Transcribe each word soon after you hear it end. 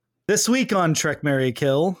This week on Trek, Marry,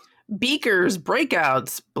 Kill. Beakers,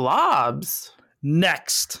 breakouts, blobs.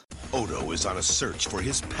 Next. Odo is on a search for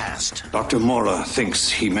his past. Dr. Mora thinks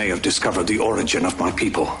he may have discovered the origin of my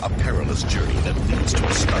people. A perilous journey that leads to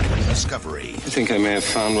a startling discovery. I think I may have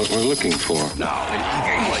found what we're looking for. Now,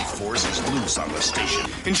 an evil life force is loose on the station.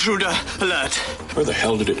 Intruder alert! Where the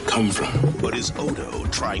hell did it come from? But is Odo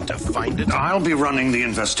trying to find it? I'll be running the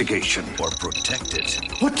investigation. Or protect it?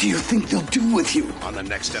 What do you think they'll do with you? On the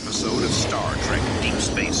next episode of Star Trek Deep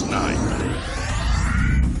Space Nine.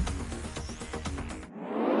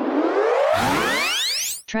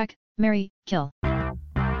 Trek, Marry, Kill. Hi,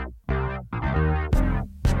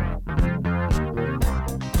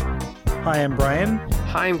 I'm Brian.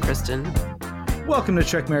 Hi, I'm Kristen. Welcome to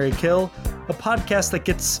Trek, Marry, Kill, a podcast that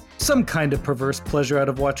gets some kind of perverse pleasure out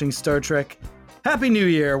of watching Star Trek. Happy New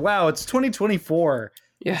Year! Wow, it's 2024.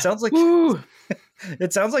 Yeah. It sounds like Woo.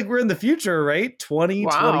 it sounds like we're in the future, right?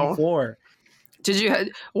 2024. Wow.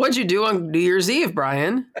 What'd you do on New Year's Eve,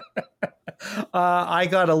 Brian? I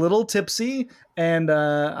got a little tipsy, and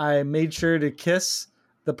I made sure to kiss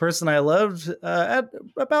the person I loved at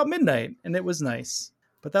about midnight, and it was nice.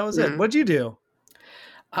 But that was it. What'd you do?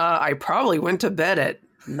 I probably went to bed at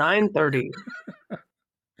 9:30.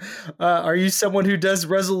 Are you someone who does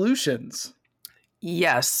resolutions?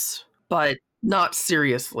 Yes, but not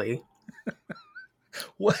seriously.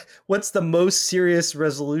 What's the most serious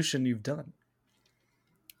resolution you've done?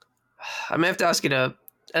 I may have to ask you to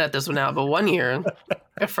edit this one out, but one year,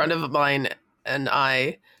 a friend of mine and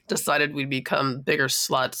I decided we'd become bigger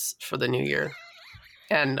sluts for the new year.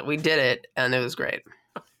 And we did it, and it was great.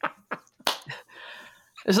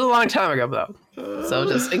 This is a long time ago, though. So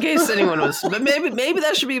just in case anyone was... But maybe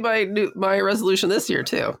that should be my resolution this year,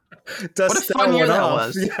 too. What a fun year that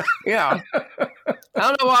was. Yeah. I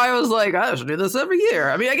don't know why I was like, I should do this every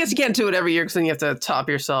year. I mean, I guess you can't do it every year because then you have to top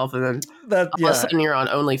yourself, and then all of a sudden you're on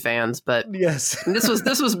OnlyFans. But yes,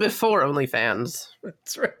 this was before OnlyFans.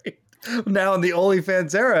 That's right. Now in the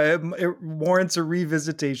OnlyFans era, it warrants a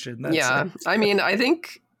revisitation. That's it. I mean, I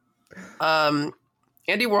think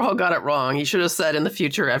Andy Warhol got it wrong. He should have said in the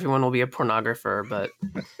future everyone will be a pornographer, but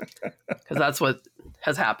because that's what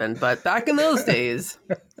has happened. But back in those days,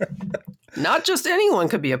 not just anyone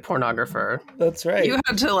could be a pornographer. That's right. You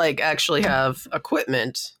had to actually have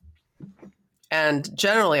equipment and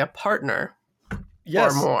generally a partner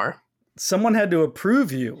or more. Someone had to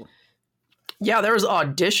approve you. Yeah, there was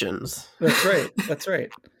auditions. That's right. That's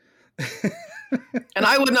right. And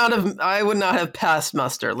I would not have passed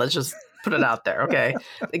muster. Let's just put it out there, okay?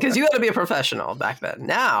 Because you had to be a professional back then.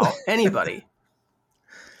 Now, anybody.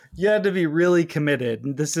 You had to be really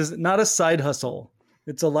committed. This is not a side hustle.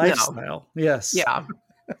 It's a lifestyle. No. Yes. Yeah.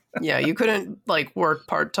 Yeah, you couldn't work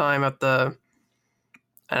part-time at the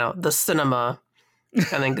cinema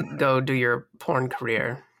and then go do your porn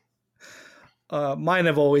career. Mine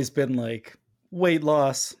have always been weight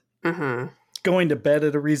loss, going to bed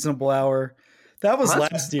at a reasonable hour. That was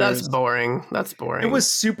last year. That's boring. That's boring. It was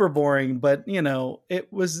super boring, but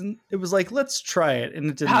it was like, let's try it. And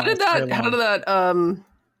it didn't. How did that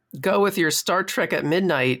go with your Star Trek at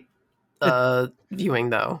midnight viewing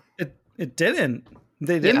though? It didn't.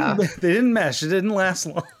 They didn't. Yeah. They didn't mesh. It didn't last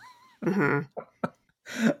long.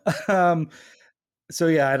 So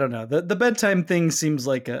yeah, I don't know. The bedtime thing seems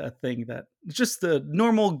like a thing that just the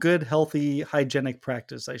normal, good, healthy, hygienic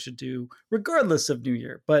practice I should do regardless of New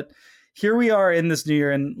Year. But here we are in this New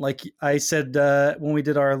Year, and like I said when we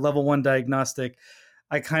did our level 1 diagnostic,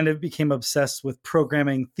 I kind of became obsessed with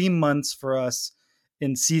programming theme months for us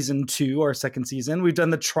in season 2, our second season. We've done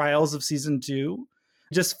the trials of season 2,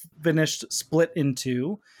 just finished Split in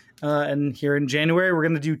 2. And here in January, we're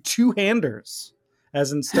going to do two-handers,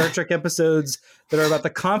 as in Star Trek episodes that are about the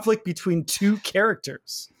conflict between two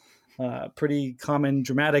characters. Pretty common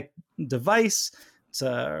dramatic device. It's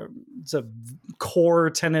a core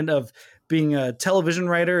tenet of being a television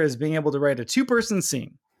writer is being able to write a 2-person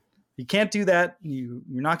scene. You can't do that, you're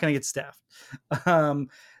not going to get staffed.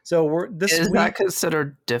 So is that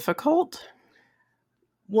considered difficult?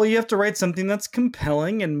 Well, you have to write something that's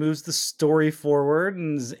compelling and moves the story forward,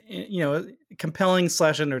 and is, compelling /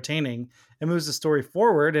 entertaining, and moves the story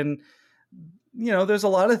forward. And there's a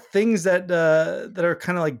lot of things that are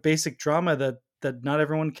kind of like basic drama that not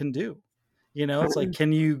everyone can do. It's like,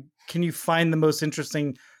 can you find the most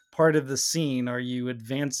interesting part of the scene? Are you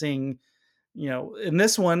advancing? In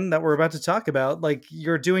this one that we're about to talk about,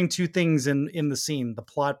 you're doing two things in the scene, the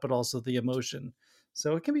plot, but also the emotion.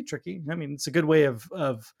 So it can be tricky. I mean, it's a good way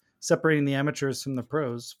of separating the amateurs from the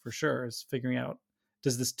pros, for sure, is figuring out,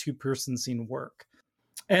 does this 2-person scene work?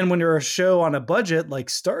 And when you're a show on a budget like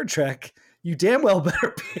Star Trek, you damn well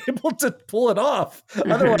better be able to pull it off.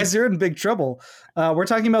 Otherwise, you're in big trouble. We're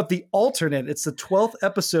talking about The Alternate. It's the 12th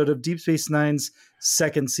episode of Deep Space Nine's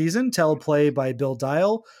second season, teleplay by Bill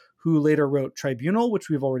Dial, who later wrote Tribunal, which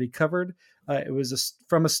we've already covered. It was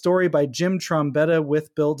from a story by Jim Trombetta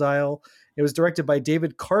with Bill Dial. It was directed by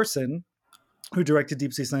David Carson, who directed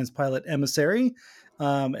Deep Space Nine's pilot Emissary.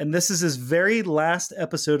 And this is his very last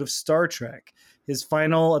episode of Star Trek. His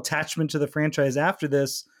final attachment to the franchise after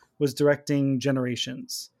this was directing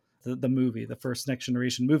Generations, the movie, the first Next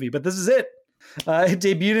Generation movie. But this is it. It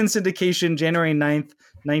debuted in syndication January 9th,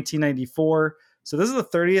 1994. So this is the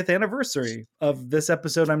 30th anniversary of this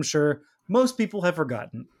episode. I'm sure most people have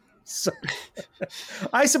forgotten. So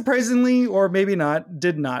I surprisingly, or maybe not,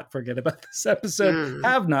 did not forget about this episode,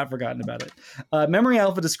 have not forgotten about it. Memory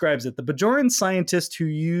Alpha describes it. The Bajoran scientist who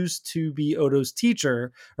used to be Odo's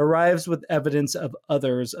teacher arrives with evidence of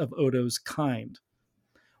others of Odo's kind.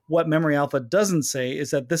 What Memory Alpha doesn't say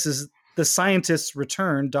is that this is the scientist's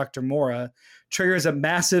return, Dr. Mora, triggers a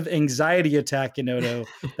massive anxiety attack in Odo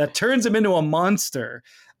that turns him into a monster.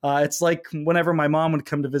 It's like whenever my mom would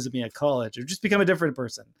come to visit me at college, it would just become a different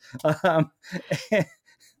person.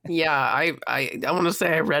 Yeah, I want to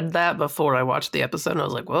say I read that before I watched the episode, and I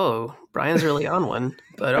was like, whoa, Brian's really on one.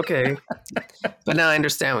 But okay. But now I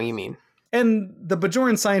understand what you mean. And the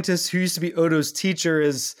Bajoran scientist who used to be Odo's teacher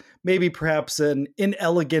is maybe perhaps an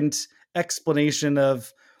inelegant explanation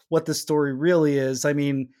of what the story really is. I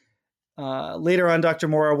mean, later on, Dr.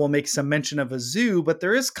 Mora will make some mention of a zoo, but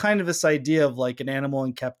there is kind of this idea of like an animal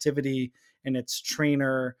in captivity and its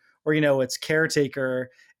trainer or, its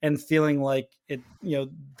caretaker, and feeling like it,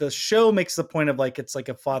 the show makes the point of like, it's like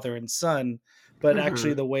a father and son, but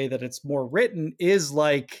actually the way that it's more written is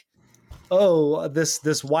like, oh,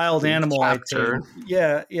 this wild animal. Captor.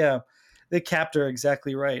 Yeah. The captor.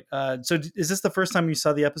 Exactly right. So is this the first time you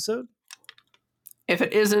saw the episode? If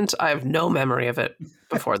it isn't, I have no memory of it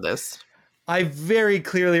before this. I very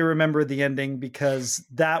clearly remember the ending because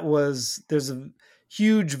there's a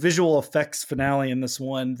huge visual effects finale in this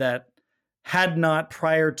one that had not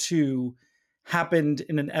prior to happened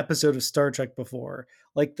in an episode of Star Trek before.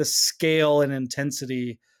 Like the scale and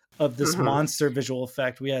intensity of this monster visual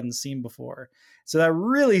effect we hadn't seen before. So that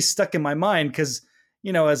really stuck in my mind because,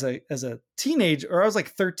 as a teenager, or I was like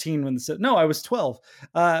 13 when I was 12.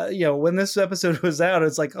 When this episode was out,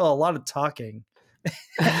 it's like, oh, a lot of talking.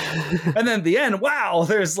 And then at the end, wow,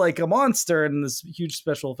 there's like a monster and this huge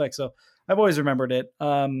special effect. So I've always remembered it.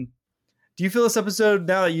 Do you feel this episode,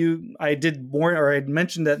 now that I did more, or I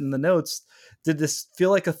mentioned that in the notes, did this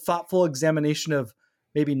feel like a thoughtful examination of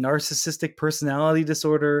maybe narcissistic personality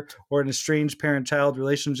disorder or an estranged parent-child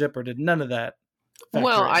relationship, or did none of that?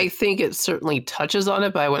 Well, I think it certainly touches on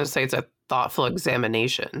it, but I wouldn't say it's a thoughtful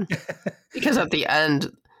examination. Because at the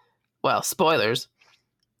end, well, spoilers,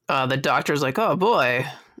 the doctor's like, oh boy,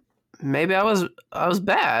 maybe I was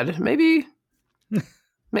bad. Maybe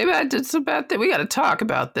I did some bad thing. We got to talk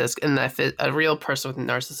about this. And a real person with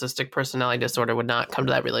narcissistic personality disorder would not come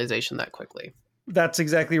to that realization that quickly. That's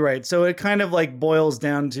exactly right. So it kind of like boils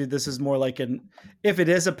down to, this is more like if it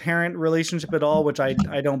is a parent relationship at all, which I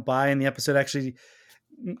don't buy, and the episode actually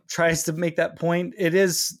tries to make that point. It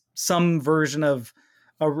is some version of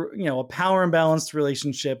a power imbalanced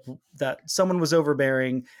relationship that someone was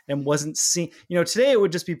overbearing and wasn't seen. Today it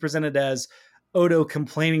would just be presented as Odo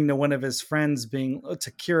complaining to one of his friends,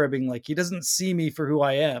 to Kira, being like, he doesn't see me for who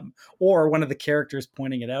I am, or one of the characters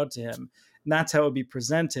pointing it out to him. And that's how it would be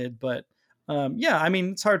presented. But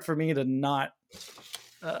it's hard for me to not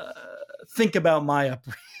think about my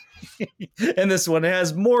upbringing. And this one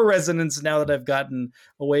has more resonance now that I've gotten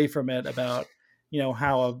away from it, about,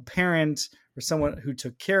 how a parent or someone who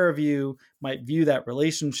took care of you might view that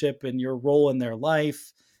relationship and your role in their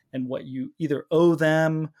life and what you either owe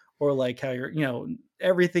them, or like how you're,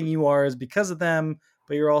 everything you are is because of them,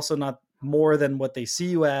 but you're also not more than what they see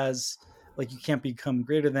you as. Like you can't become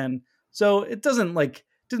greater than. So it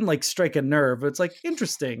didn't strike a nerve. It's like,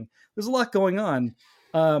 interesting. There's a lot going on.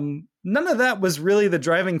 None of that was really the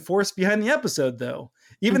driving force behind the episode, though.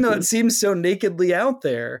 Even though it seems so nakedly out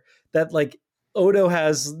there that like Odo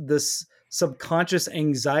has this subconscious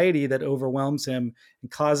anxiety that overwhelms him and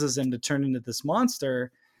causes him to turn into this monster.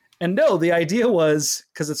 And no, the idea was,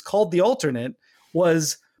 because it's called The Alternate,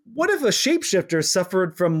 was, what if a shapeshifter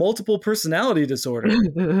suffered from multiple personality disorder?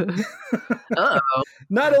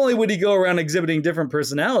 Not only would he go around exhibiting different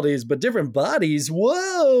personalities, but different bodies.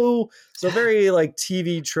 Whoa! So very like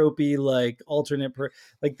TV tropey, like alternate.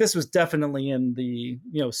 Like this was definitely in the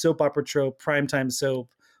soap opera trope, primetime soap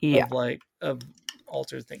of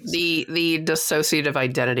altered things. The dissociative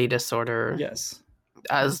identity disorder. Yes.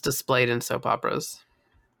 as displayed in soap operas.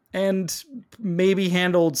 And maybe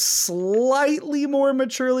handled slightly more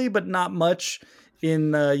maturely, but not much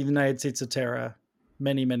in the United States of Terra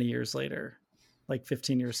many, many years later, like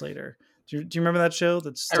 15 years later. Do you remember that show?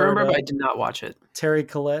 I remember, but I did not watch it. Terry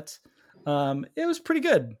Collette. It was pretty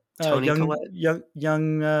good. Tony Collette?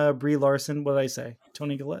 Young Brie Larson. What did I say?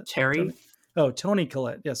 Tony Collette? Terry? Tony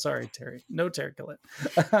Collette. Yeah, sorry, Terry. No Terry Collette.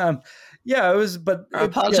 Yeah, it was, but...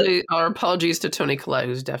 Our apologies to Tony Collette,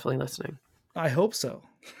 who's definitely listening. I hope so.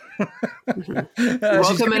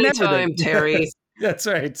 Welcome anytime, Terry. That's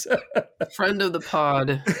right. Friend of the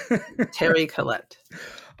pod, Terry Collette.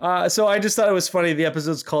 So I just thought it was funny. The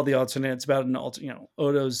episode's called The Alternate. It's about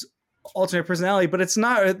Odo's alternate personality, but it's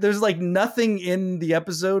not. There's like nothing in the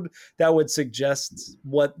episode that would suggest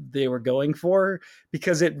what they were going for,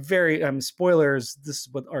 because it spoilers. This is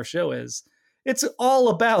what our show is. It's all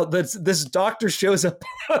about this doctor shows up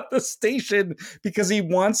at the station because he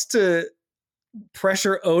wants to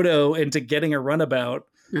pressure Odo into getting a runabout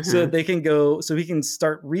so that they can go, so he can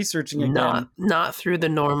start researching again. Not through the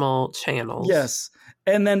normal channels. Yes.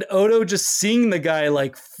 And then Odo just seeing the guy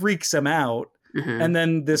like freaks him out. And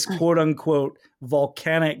then this quote unquote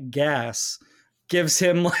volcanic gas gives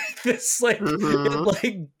him like this, like it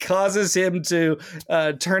like causes him to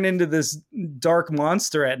turn into this dark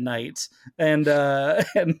monster at night and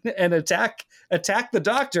attack the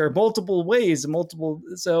doctor multiple ways,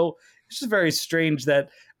 so it's just very strange that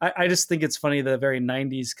I just think it's funny, the very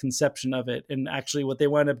 90s conception of it. And actually what they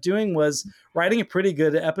wound up doing was writing a pretty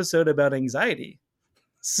good episode about anxiety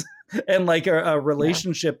and like a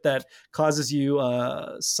relationship that causes you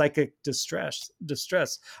psychic distress.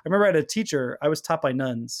 I remember I had a teacher, I was taught by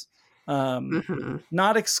nuns,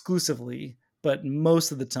 not exclusively, but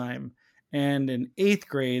most of the time. And in 8th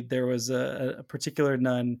grade, there was a particular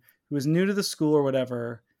nun who was new to the school or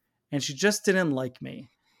whatever, and she just didn't like me.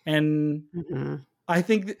 And I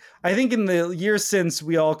think in the years since,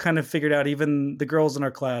 we all kind of figured out, even the girls in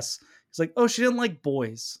our class, it's like, oh, she didn't like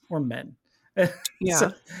boys or men.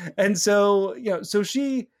 Yeah. So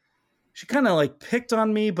she kind of like picked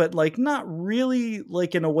on me, but like not really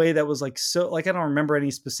like in a way that was like, so like, I don't remember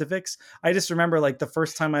any specifics. I just remember like the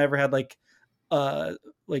first time I ever had like a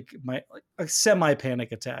semi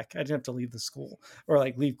panic attack. I didn't have to leave the school or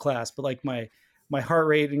like leave class, but like my heart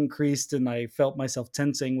rate increased and I felt myself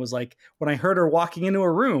tensing was like when I heard her walking into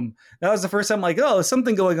a room. That was the first time like, oh, there's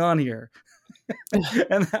something going on here.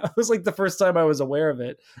 And that was like the first time I was aware of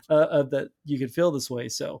it, that you could feel this way.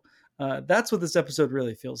 So that's what this episode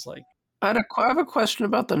really feels like. I have a question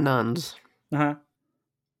about the nuns. Uh-huh.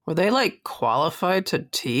 Were they like qualified to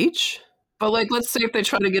teach? But like, let's say if they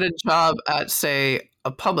try to get a job at, say,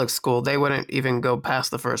 a public school, they wouldn't even go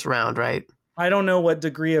past the first round, right? I don't know what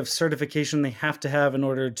degree of certification they have to have in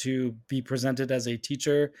order to be presented as a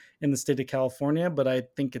teacher in the state of California, but I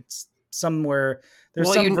think it's somewhere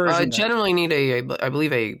there's some version. Generally need I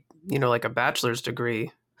believe like a bachelor's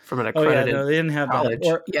degree from an accredited they didn't have college.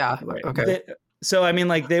 That. Right. Okay. So I mean,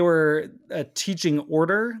 like they were a teaching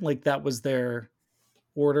order, like that was their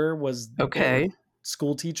order, was okay.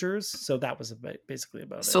 School teachers. So that was basically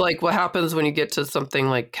about it. So like what happens when you get to something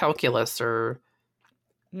like calculus or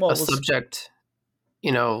a subject,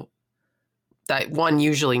 that one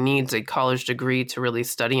usually needs a college degree to really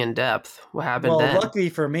study in depth. What happened then? Well, luckily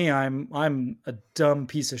for me, I'm a dumb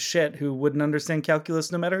piece of shit who wouldn't understand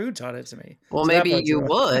calculus no matter who taught it to me. Well, so maybe you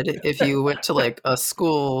would if you went to like a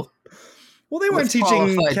school. Well, they weren't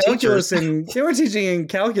teaching calculus in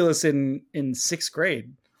 6th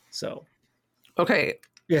grade. So okay,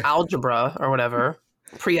 yeah. Algebra or whatever,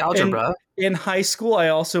 pre-algebra. In high school, I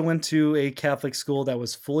also went to a Catholic school that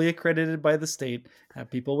was fully accredited by the state, had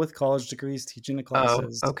people with college degrees teaching the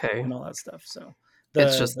classes, and all that stuff. So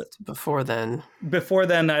it's just before then. Before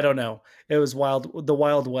then, I don't know. It was the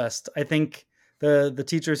Wild West. I think the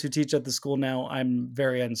teachers who teach at the school now, I'm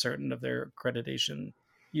very uncertain of their accreditation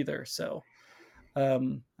either. So I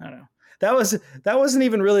don't know. That wasn't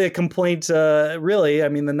even really a complaint. Really, I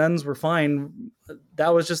mean, the nuns were fine.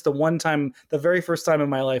 That was just the very first time in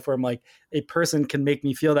my life where I'm like, a person can make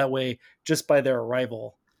me feel that way just by their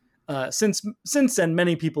arrival. Since then,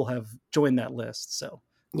 many people have joined that list. So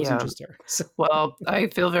it wasn't just her. So. Well, I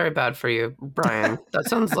feel very bad for you, Brian. That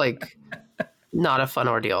sounds like not a fun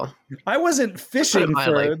ordeal. I wasn't fishing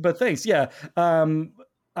for it, but thanks. Yeah,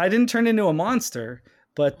 I didn't turn into a monster,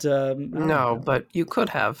 but no, but you could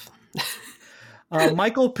have.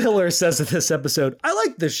 Michael Pillar says of this episode, I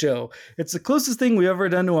like this show. It's the closest thing we've ever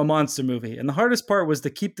done to a monster movie. And the hardest part was to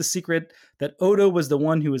keep the secret that Odo was the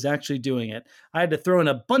one who was actually doing it. I had to throw in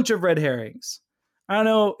a bunch of red herrings. I don't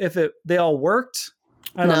know if they all worked,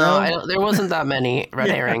 I don't know. There wasn't that many red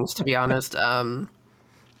herrings, to be honest.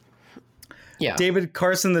 Yeah. David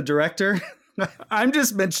Carson, the director. I'm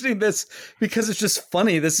just mentioning this because it's just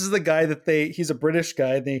funny. This is the guy that he's a British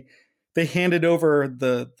guy. They handed over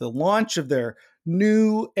the launch of their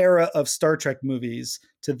new era of Star Trek movies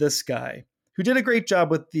to this guy, who did a great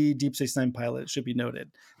job with the Deep Space Nine pilot, should be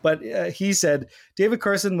noted. But he said, David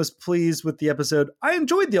Carson was pleased with the episode. I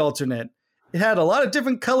enjoyed the alternate. It had a lot of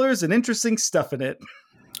different colors and interesting stuff in it.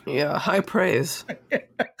 Yeah, high praise.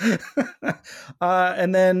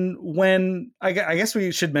 And then when, I guess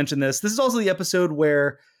we should mention this. This is also the episode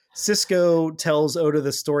where Sisko tells Odo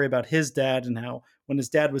the story about his dad and how when his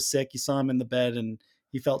dad was sick, he saw him in the bed and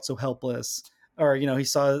he felt so helpless. Or, he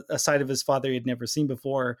saw a side of his father he had never seen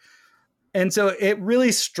before. And so it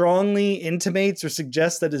really strongly intimates or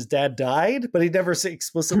suggests that his dad died, but he never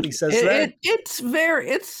explicitly says that.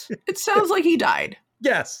 It sounds like he died.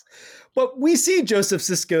 Yes. But we see Joseph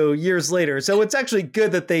Sisko years later, so it's actually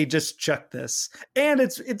good that they just chucked this. And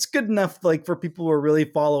it's good enough like for people who are really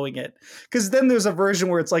following it. Because then there's a version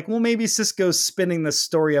where it's like, well, maybe Sisko's spinning the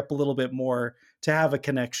story up a little bit more to have a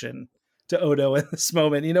connection to Odo in this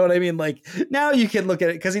moment. You know what I mean? Like, now you can look at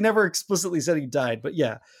it, because he never explicitly said he died. But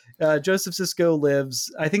yeah, Joseph Sisko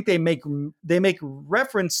lives. I think they make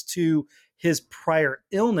reference to his prior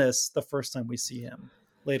illness the first time we see him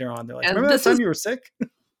later on. They're like, remember that time you were sick?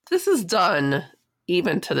 This is done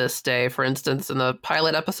even to this day. For instance, in the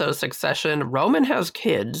pilot episode of Succession, Roman has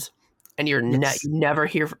kids, and you never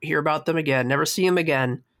hear about them again, never see him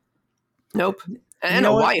again. Nope. And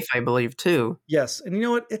a wife, I believe, too. Yes. And you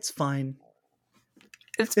know what? It's fine.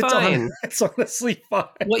 It's fine. It's honestly fine.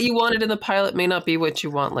 What you wanted in the pilot may not be what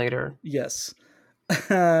you want later. Yes.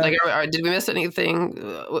 Did we miss anything?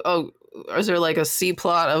 Is there like a C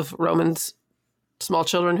plot of Roman's small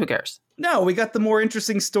children? Who cares? No, we got the more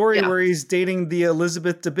interesting story where he's dating the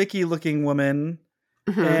Elizabeth Debicki looking woman,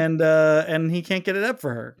 and he can't get it up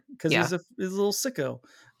for her because he's a little sicko.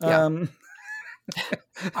 Yeah.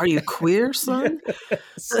 Are you queer, son?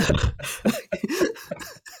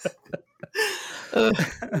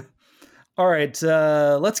 All right,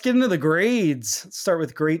 let's get into the grades. Let's start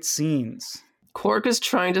with great scenes. Quark is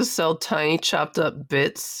trying to sell tiny chopped up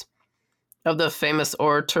bits of the famous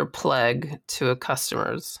orator plague to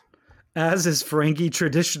customers. As is Ferengi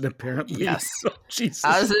tradition, apparently. Yes. Oh, Jesus.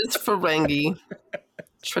 As is Ferengi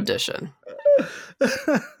tradition.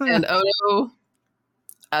 And Odo,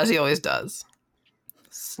 as he always does,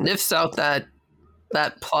 sniffs out that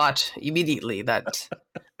plot immediately, that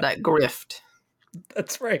grift.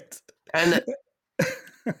 That's right. And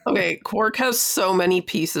okay, Quark has so many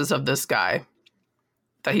pieces of this guy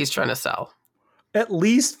that he's trying to sell. At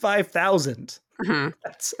least 5,000.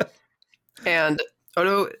 Mm-hmm. And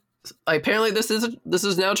Odo, apparently this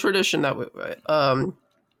is now tradition that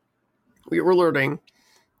we were learning,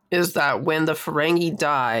 is that when the Ferengi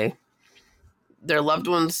die, their loved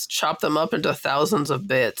ones chop them up into thousands of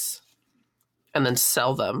bits and then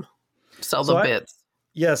sell the bits.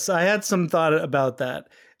 Yes, I had some thought about that.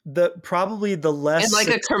 Probably the less... And like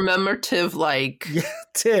a commemorative,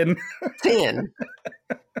 tin.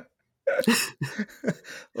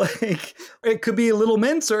 Like, it could be little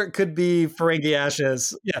mints or it could be Ferengi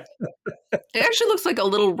ashes. Yeah. It actually looks like a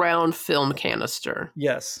little round film canister.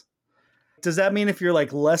 Yes. Does that mean if you're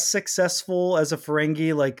like less successful as a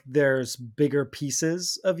Ferengi, like there's bigger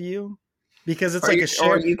pieces of you? Because it's a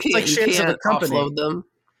share. You can't offload them.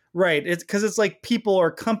 Right. It's because it's like people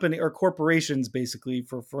or company or corporations, basically,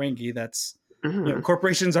 for Ferengi. That's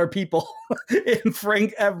corporations are people in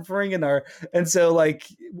Ferenginar. And so like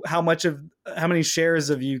how many shares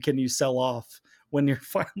of you can you sell off when you're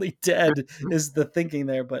finally dead is the thinking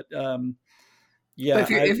there. But yeah.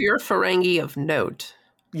 If you're a Ferengi of note,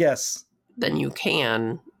 yes, then you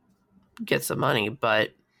can get some money. But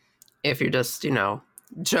if you're just,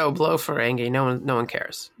 Joe Blow Ferengi, no one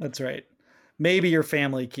cares. That's right. Maybe your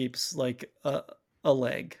family keeps like a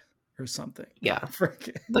leg or something. Yeah,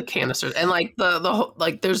 the canisters, and like the whole,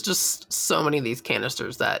 like there's just so many of these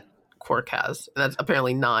canisters that Quark has, and that's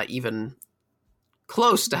apparently not even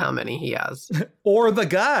close to how many he has. Or the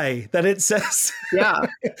guy that it says. Yeah,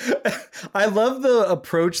 I love the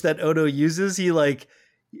approach that Odo uses. He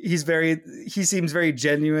seems very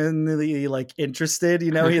genuinely like interested,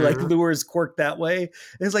 he like lures Quark that way. And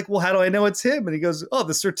he's like, well, how do I know it's him? And he goes, oh,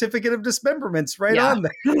 the certificate of dismemberment's right on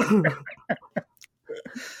there.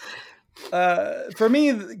 For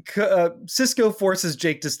me, Sisko forces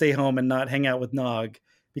Jake to stay home and not hang out with Nog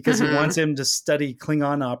because he wants him to study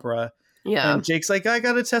Klingon opera. Yeah. And Jake's like, I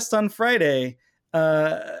got a test on Friday.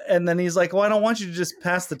 And then he's like, well, I don't want you to just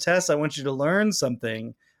pass the test. I want you to learn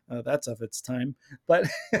something. That's of its time. But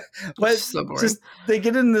So boring. just they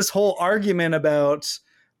get in this whole argument about,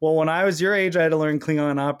 well, when I was your age, I had to learn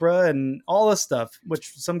Klingon opera and all this stuff,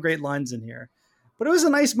 which some great lines in here. But it was a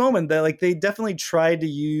nice moment that like they definitely tried to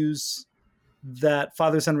use that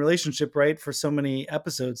father-son relationship, right, for so many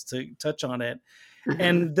episodes to touch on it.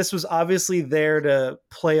 And this was obviously there to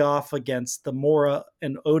play off against the Mora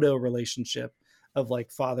and Odo relationship of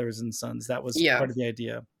like fathers and sons. That was part of the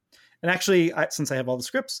idea. And actually, since I have all the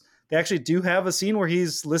scripts, they actually do have a scene where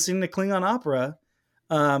he's listening to Klingon opera.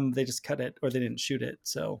 They just cut it, or they didn't shoot it.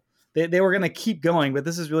 So they were going to keep going, but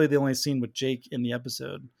this is really the only scene with Jake in the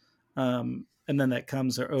episode. And then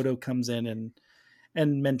Odo comes in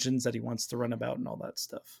and mentions that he wants to run about and all that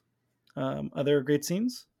stuff. Other great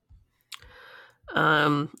scenes?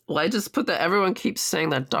 Well, I just put that everyone keeps saying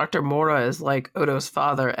that Dr. Mora is like Odo's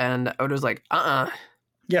father, and Odo's like,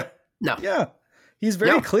 Yeah. No. Yeah. He's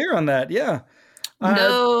very clear on that. Yeah.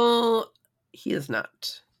 No, he is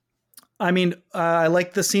not. I mean, I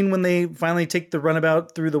like the scene when they finally take the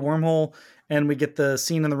runabout through the wormhole, and we get the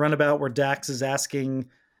scene in the runabout where Dax is asking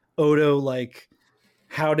Odo, like,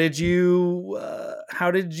 how did you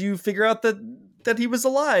figure out that he was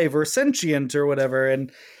alive or sentient or whatever?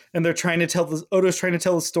 And they're trying to Odo's trying to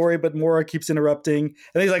tell the story, but Mora keeps interrupting.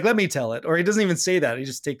 And he's like, let me tell it. Or he doesn't even say that. He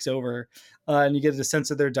just takes over. And you get a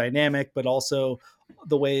sense of their dynamic, but also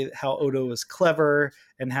the way how Odo is clever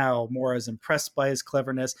and how Mora is impressed by his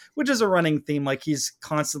cleverness, which is a running theme. Like he's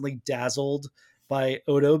constantly dazzled by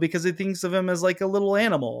Odo because he thinks of him as like a little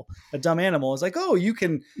animal, a dumb animal. It's like, oh, you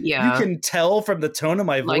can tell from the tone of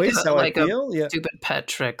my voice how I feel. A stupid pet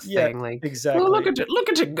trick thing. Yeah, like, exactly. Oh, look at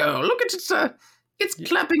it go. Look at it. It's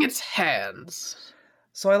clapping its hands.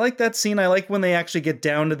 So I like that scene. I like when they actually get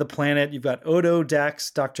down to the planet. You've got Odo,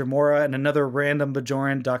 Dax, Dr. Mora, and another random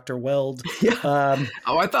Bajoran, Dr. Weld. Yeah.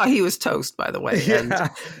 I thought he was toast, by the way. Yeah. And I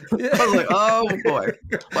was like, oh, boy.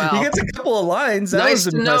 Wow. He gets a couple of lines. Nice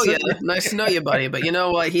to know you. Nice to know you, buddy. But you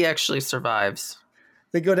know what? He actually survives.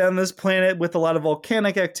 They go down this planet with a lot of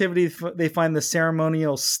volcanic activity. They find the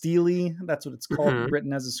ceremonial stele. That's what it's called,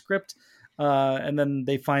 written as a script. And then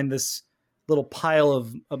they find this little pile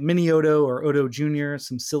of mini Odo or Odo Jr.,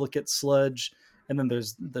 some silicate sludge, and then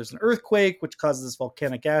there's an earthquake which causes this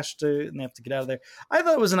volcanic ash and they have to get out of there. I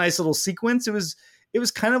thought it was a nice little sequence. It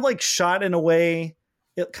was kind of like shot in a way.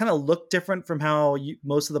 It kind of looked different from how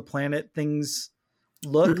most of the planet things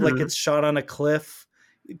look. Like it's shot on a cliff.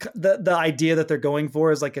 The idea that they're going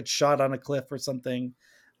for is like it's shot on a cliff or something.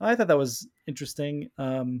 I thought that was interesting.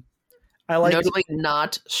 I like notably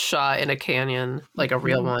not shot in a canyon like a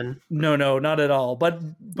real one. No, not at all. But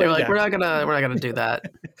they're like, we're not gonna do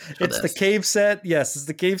that. It's the cave set. Yes, it's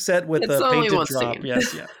the cave set with the painted drop. Scene.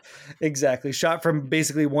 Yes, yeah, exactly. Shot from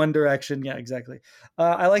basically one direction. Yeah, exactly.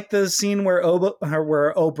 I like the scene where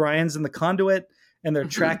O'Brien's in the conduit and they're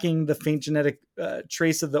tracking the faint genetic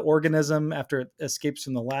trace of the organism after it escapes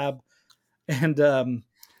from the lab. And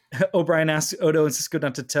O'Brien asks Odo and Sisko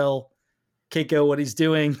not to tell Keiko what he's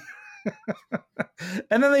doing.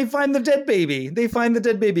 And then they find the dead baby. They find the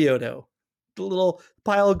dead baby Odo, the little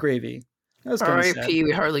pile of gravy. That was R.I.P.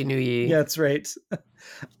 We hardly knew ye. Yeah, that's right.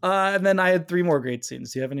 And then I had 3 more great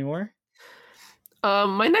scenes. Do you have any more?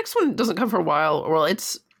 My next one doesn't come for a while. Well,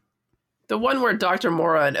 it's the one where Dr.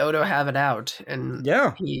 Mora and Odo have it out, and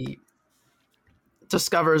he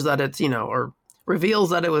discovers that it's or reveals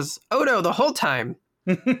that it was Odo the whole time.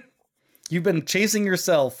 You've been chasing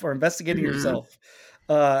yourself or investigating yourself.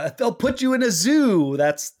 They'll put you in a zoo.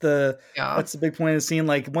 That's the big point of the scene.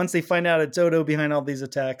 Like once they find out it's Odo behind all these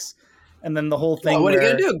attacks, and then the whole thing. Well, what are you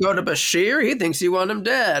gonna do? Go to Bashir? He thinks you want him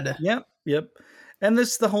dead. Yep. And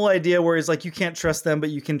this is the whole idea where he's like, you can't trust them, but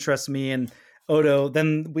you can trust me. And Odo,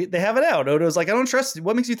 then they have it out. Odo's like, I don't trust you.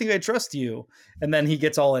 What makes you think I trust you? And then he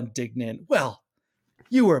gets all indignant. Well,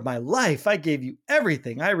 you were my life. I gave you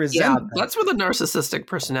everything. I resent that. That's where the narcissistic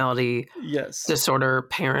personality disorder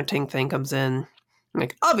parenting thing comes in.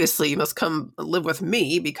 Like, obviously, you must come live with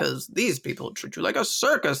me because these people treat you like a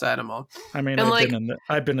circus animal. I mean,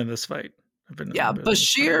 I've been in this fight.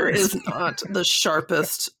 Bashir is not the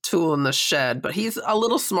sharpest tool in the shed, but he's a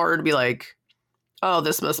little smarter to be like, oh,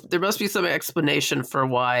 there must be some explanation for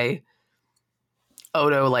why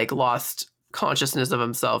Odo lost consciousness of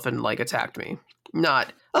himself and attacked me.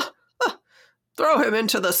 Not throw him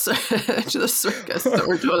into the circus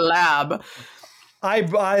or into a lab. I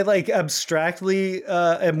abstractly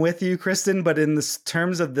am with you, Kristen, but in the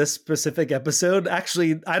terms of this specific episode,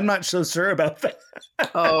 actually, I'm not so sure about that.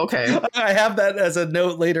 Oh, okay. I have that as a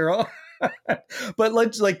note later on. But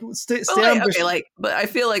but I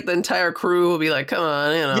feel like the entire crew will be like, come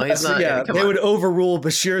on, he's not. Yeah, they would overrule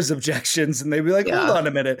Bashir's objections, and they'd be like, hold on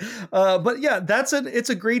a minute. But yeah, it's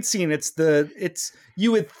a great scene.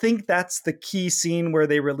 You would think that's the key scene where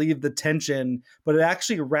they relieve the tension, but it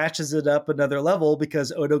actually ratchets it up another level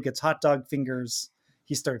because Odo gets hot dog fingers.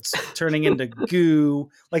 He starts turning into goo.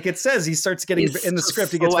 Like it says, he starts getting in the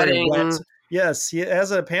script. He gets very wet. Yes, he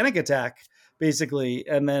has a panic attack basically,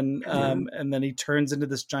 and then he turns into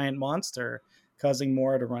this giant monster, causing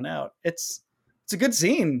Mora to run out. It's a good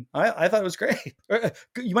scene. I thought it was great.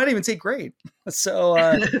 You might even say great.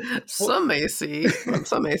 So some may say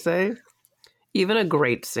even a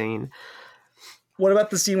great scene. What about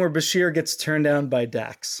the scene where Bashir gets turned down by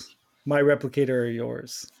Dax? My replicator or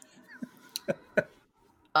yours?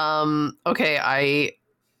 Okay, I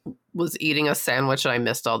was eating a sandwich and I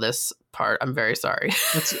missed all this part. I'm very sorry.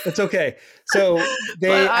 It's okay. So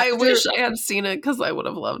I wish I had seen it because I would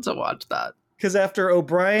have loved to watch that. Because after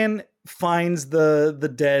O'Brien finds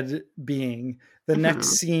the dead being, the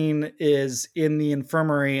next scene is in the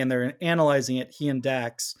infirmary and they're analyzing it, he and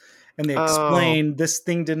Dax, and they explain this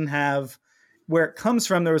thing didn't have where it comes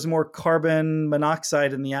from. There was more carbon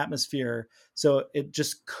monoxide in the atmosphere, so it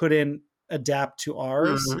just couldn't adapt to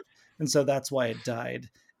ours. And so that's why it died.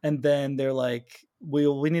 And then they're like,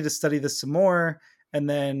 we need to study this some more. And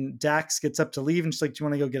then Dax gets up to leave and she's like, do you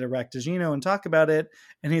want to go get a Ractagino and talk about it?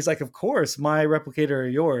 And he's like, of course, my replicator or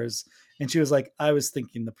yours. And she was like, I was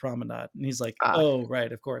thinking the promenade. And he's like, oh,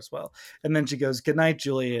 right, of course. Well, and then she goes, good night,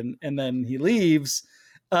 Julian. And then he leaves.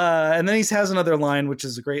 And then he has another line, which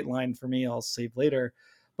is a great line for me. I'll save later.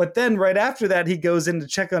 But then right after that, he goes in to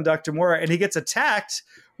check on Dr. Mora and he gets attacked,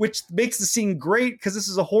 which makes the scene great because this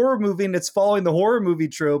is a horror movie and it's following the horror movie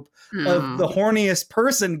trope of the horniest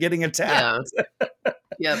person getting attacked.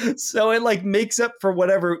 Yeah. So it like makes up for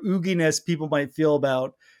whatever ooginess people might feel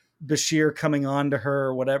about Bashir coming on to her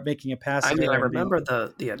or whatever, making a pass. I mean, I remember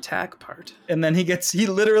the attack part. And then he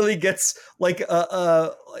literally gets like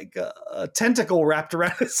a tentacle wrapped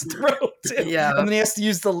around his throat. Yeah. And then he has to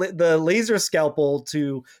use the laser scalpel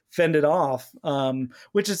to fend it off.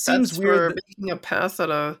 Which it seems weird. For making a pass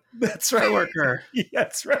at a coworker.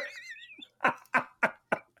 That's right.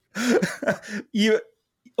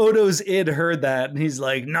 Odo's id heard that and he's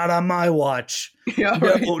like, not on my watch. Yeah,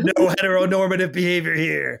 no heteronormative behavior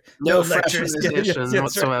here. No fraternization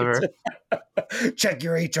whatsoever. Right. Check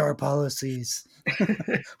your HR policies.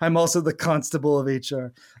 I'm also the constable of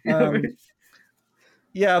HR.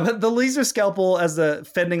 Yeah, but the laser scalpel as the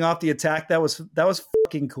fending off the attack, that was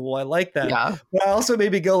fucking cool. I like that. Yeah. But I also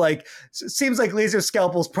maybe go like, it seems like laser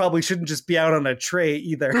scalpels probably shouldn't just be out on a tray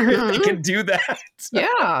either. If they can do that.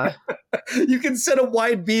 Yeah. You can set a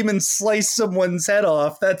wide beam and slice someone's head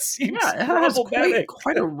off. That seems it has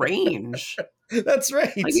quite a range. That's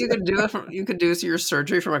right. Like you could do your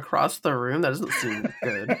surgery from across the room. That doesn't seem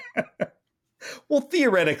good. Well,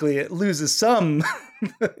 theoretically, it loses some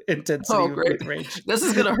intensity with range. This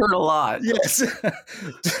is going to hurt a lot. Yes.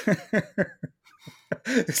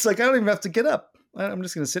 It's like, I don't even have to get up. I'm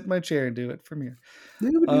just going to sit in my chair and do it from here.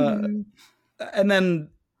 And then,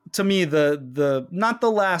 to me, the not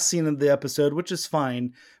the last scene of the episode, which is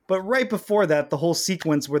fine, but right before that, the whole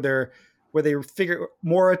sequence where they figure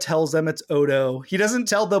Mora tells them it's Odo. He doesn't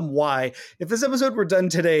tell them why. If this episode were done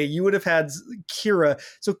today, you would have had Kira.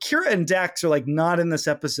 So Kira and Dax are like not in this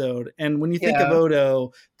episode. And when you think of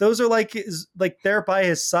Odo, those are like they're by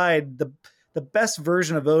his side. The best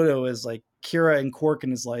version of Odo is like Kira and Quark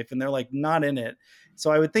in his life, and they're like not in it.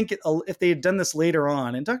 So I would think if they had done this later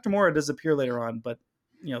on, and Dr. Mora does appear later on, but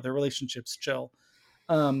their relationship's chill.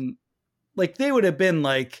 Like they would have been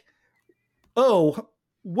like, oh,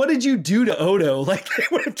 what did you do to Odo? Like they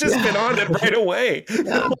would have just been on it right away.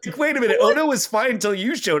 Yeah. Like, wait a minute, Odo was fine until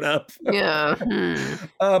you showed up. Yeah.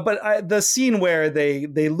 But the scene where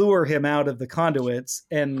they lure him out of the conduits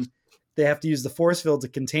and they have to use the force field to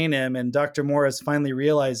contain him, and Dr. Morris finally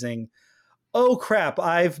realizing, oh crap,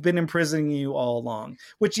 I've been imprisoning you all along.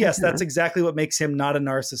 Which that's exactly what makes him not a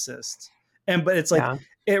narcissist. But it's like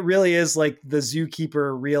it really is like the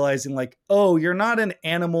zookeeper realizing like, oh, you're not an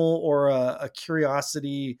animal or a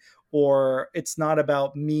curiosity, or it's not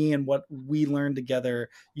about me and what we learned together.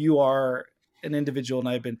 You are an individual,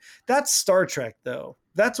 and that's Star Trek though.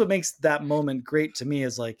 That's what makes that moment great to me,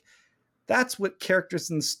 is like, that's what characters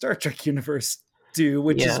in the Star Trek universe do,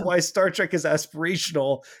 which is why Star Trek is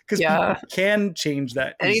aspirational, because people can change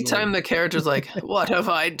that easily. Anytime the character's like, what have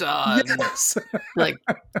I done? Yes. Like,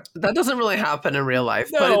 that doesn't really happen in real life,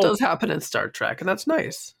 but it does happen in Star Trek, and that's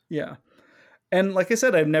nice. Yeah. And like I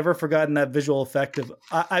said, I've never forgotten that visual effect of,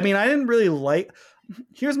 I mean, I didn't really like,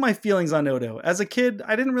 here's my feelings on Odo. As a kid,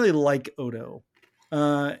 I didn't really like Odo.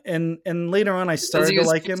 And later on I started to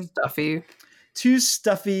like him. Too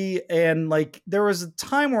stuffy, and like there was a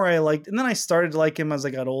time where I liked, and then I started to like him as I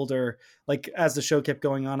got older. Like as the show kept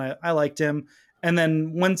going on, I liked him. And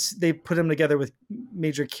then once they put him together with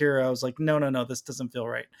Major Kira, I was like, no, this doesn't feel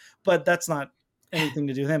right. But that's not anything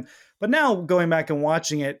to do with him. But now going back and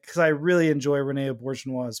watching it, because I really enjoy Rene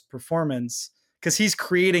Auberjonois' performance, because he's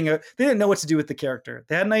creating they didn't know what to do with the character.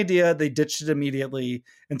 They had an idea, they ditched it immediately.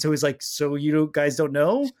 And so he's like, so you guys don't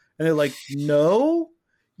know? And they're like, no,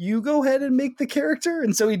 you go ahead and make the character.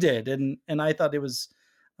 And so he did. And I thought it was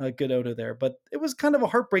a good Odo there, but it was kind of a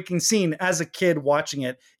heartbreaking scene as a kid watching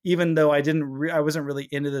it, even though I wasn't really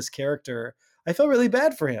into this character. I felt really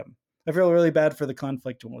bad for him. I felt really bad for the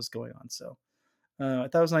conflict when it was going on. So I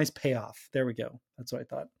thought it was a nice payoff. There we go. That's what I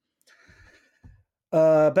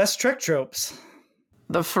thought. Best Trek tropes.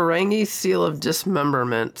 The Ferengi seal of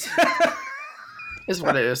dismemberment is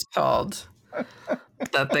what it is called.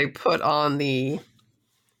 That they put on the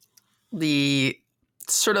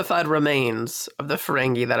certified remains of the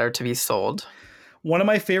Ferengi that are to be sold. One of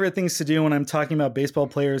my favorite things to do when I'm talking about baseball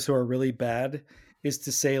players who are really bad is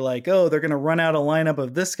to say like, oh, they're going to run out a lineup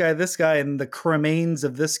of this guy, and the cremains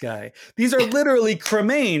of this guy. These are literally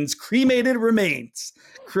cremains, cremated remains.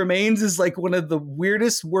 Cremains is like one of the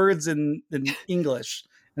weirdest words in English.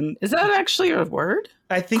 And is that actually a word?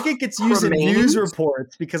 I think it gets used in news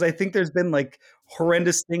reports because I think there's been like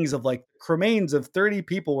horrendous things of like cremains of 30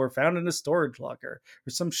 people were found in a storage locker or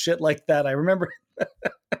some shit like that. I remember.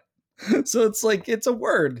 So it's like, it's a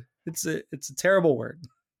word. It's a terrible word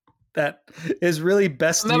that is really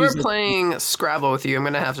best. I'm never playing Scrabble with you. I'm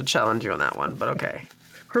going to have to challenge you on that one, but okay.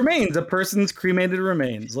 Cremains, a person's cremated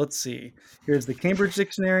remains. Let's see. Here's the Cambridge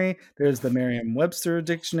Dictionary. There's the Merriam-Webster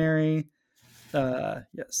Dictionary.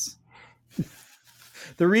 Yes.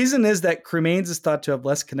 The reason is that cremains is thought to have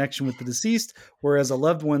less connection with the deceased, whereas a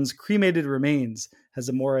loved one's cremated remains has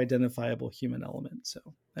a more identifiable human element. So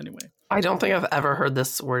anyway. I don't think I've ever heard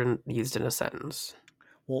this word used in a sentence.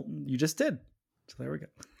 Well, you just did. So there we go.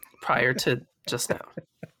 Prior to just now.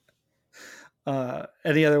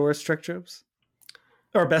 Any other worst Trek tropes?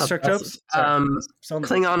 Or best Trek tropes?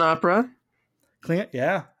 Klingon opera. Klingon,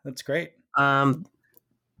 yeah, that's great.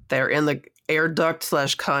 They're in the air duct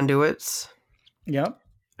 / conduits. Yep.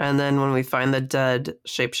 And then when we find the dead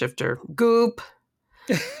shapeshifter, goop.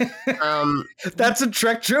 That's a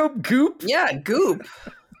Trek trope, goop? Yeah, goop.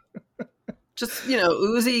 Just,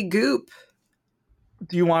 oozy goop.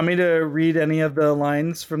 Do you want me to read any of the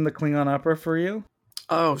lines from the Klingon opera for you?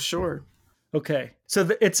 Oh, sure. Okay. So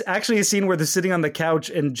it's actually a scene where they're sitting on the couch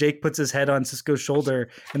and Jake puts his head on Sisko's shoulder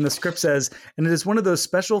and the script says, and it is one of those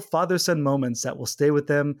special father-son moments that will stay with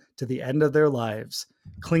them to the end of their lives.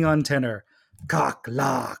 Klingon tenor.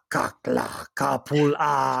 Kakla, kakla,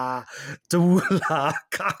 kapula, tula,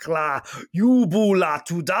 kakla, yubula,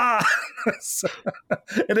 tuda.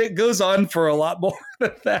 And it goes on for a lot more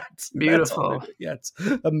than that. Beautiful. Yeah, it's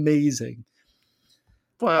amazing.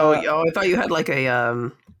 Well, I thought you had like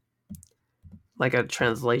a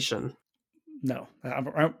translation. No,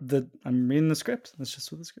 I'm reading the script. That's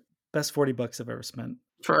just what the script. Best $40 I've ever spent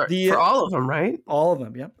for all of them, right? All of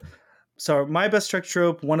them. Yep. So my best Trek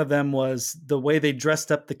trope, one of them was the way they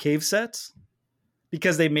dressed up the cave set,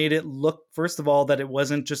 because they made it look, first of all, that it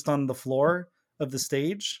wasn't just on the floor of the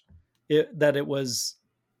stage, that it was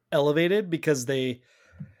elevated, because they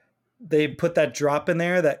put that drop in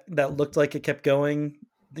there that looked like it kept going,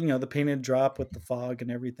 the painted drop with the fog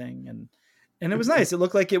and everything. And it was nice. It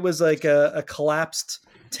looked like it was like a collapsed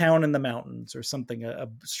town in the mountains or something, a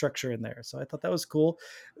structure in there. So I thought that was cool.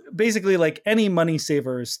 Basically, like any money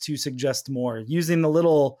savers to suggest more, using the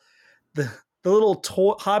little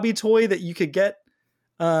hobby toy that you could get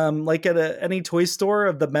like at any toy store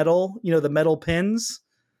of the metal, the metal pins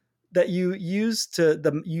that you use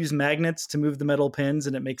use magnets to move the metal pins,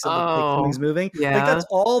 and it makes it look like something's moving. Yeah. Like that's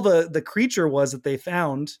all the creature was that they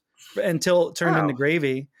found until it turned into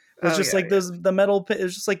gravy. It was just the metal. It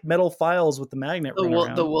was just like metal files with the magnet. The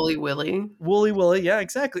Woolly Willy. Woolly Willy, yeah,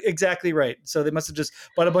 exactly right. So they must have just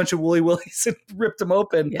bought a bunch of Woolly Willies and ripped them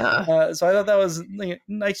open. Yeah. So I thought that was a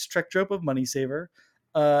nice Trek trope of money saver.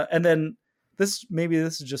 And then this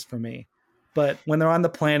is just for me, but when they're on the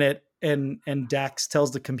planet and Dax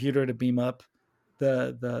tells the computer to beam up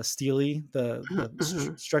the Steely,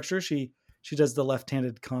 the structure, she does the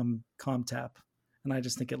left-handed com tap, and I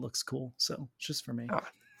just think it looks cool. So it's just for me. Oh.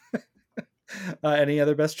 Any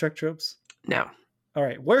other best Trek tropes? No. All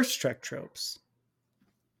right. Worst Trek tropes.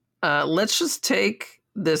 Let's just take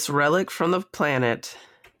this relic from the planet,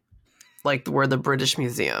 like we're the British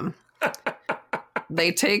Museum.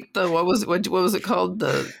 they take the what was it called?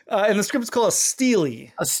 The in the script it's called a stele.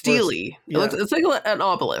 A stele. Yeah. It's like an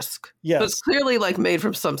obelisk. Yes. But it's clearly like made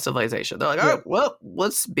from some civilization. They're like, oh, well,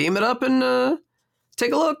 let's beam it up and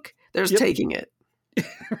take a look. There's taking it.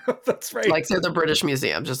 That's right. Like they're the British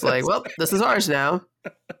Museum. Just like, well, this is ours now.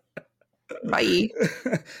 Bye.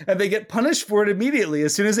 And they get punished for it immediately.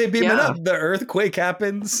 As soon as they beam it up, the earthquake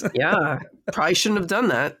happens. Yeah. Probably shouldn't have done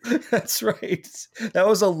that. That's right. That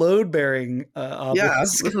was a load-bearing obelisk. Yeah.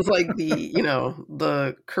 This is like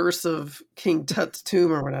the curse of King Tut's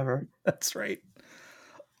tomb or whatever. That's right.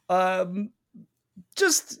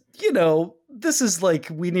 Just, this is like,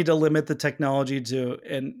 we need to limit the technology to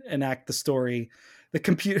enact the story. The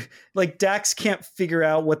computer, like Dax can't figure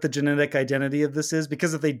out what the genetic identity of this is,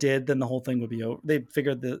 because if they did, then the whole thing would be over. They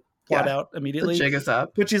figured the plot out immediately. The jig is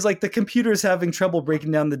up. Which is like, the computer's having trouble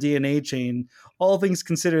breaking down the DNA chain. All things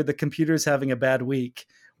considered, the computer's having a bad week.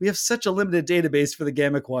 We have such a limited database for the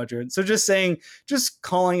Gamma Quadrant. So just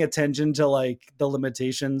calling attention to like the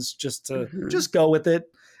limitations, just to just go with it.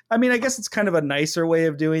 I mean, I guess it's kind of a nicer way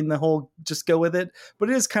of doing the whole just go with it, but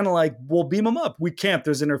it is kind of like, we'll beam them up. We can't,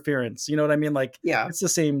 there's interference. You know what I mean? Like, it's the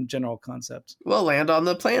same general concept. We'll land on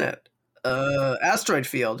the planet. Asteroid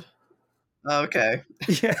field. Okay.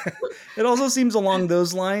 Yeah. It also seems along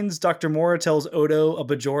those lines. Dr. Mora tells Odo a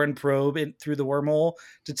Bajoran probe through the wormhole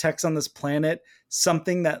detects on this planet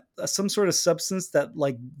something that, some sort of substance that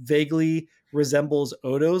like vaguely resembles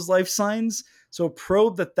Odo's life signs. So a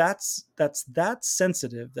probe that's that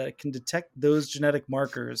sensitive that it can detect those genetic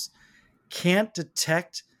markers can't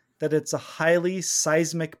detect that it's a highly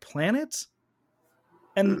seismic planet.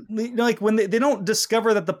 And like when they don't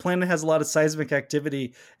discover that the planet has a lot of seismic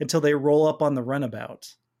activity until they roll up on the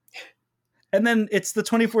runabout. And then it's the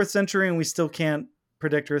 24th century and we still can't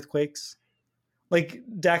predict earthquakes. Like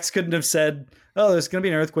Dax couldn't have said, oh, there's going to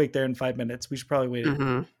be an earthquake there in 5 minutes. We should probably wait.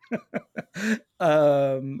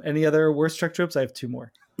 Any other worst Trek tropes? I have 2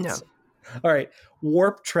 more. No. So, all right.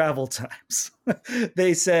 Warp travel times.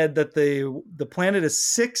 They said that the planet is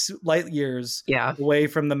 6 light years away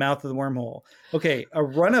from the mouth of the wormhole. Okay. A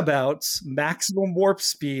runabout's maximum warp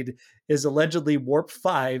speed is allegedly warp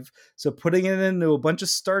 5. So putting it into a bunch of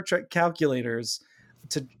Star Trek calculators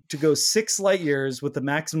to go 6 light years with the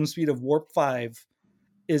maximum speed of warp 5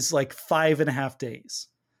 is like 5.5 days.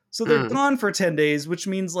 So they're gone for 10 days, which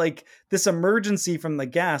means like this emergency from the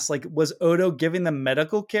gas, like was Odo giving them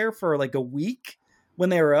medical care for like a week when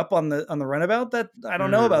they were up on the runabout? That I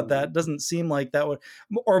don't know about that. Doesn't seem like that would,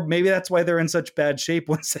 or maybe that's why they're in such bad shape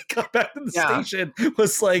once they got back to the station.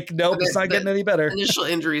 Was like, nope, it's not getting any better. Initial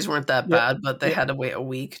injuries weren't that bad, but they had to wait a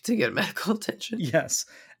week to get medical attention. Yes.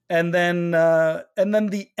 And then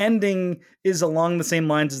the ending is along the same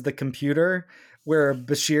lines as the computer, where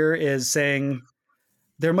Bashir is saying,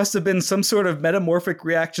 there must have been some sort of metamorphic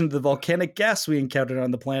reaction to the volcanic gas we encountered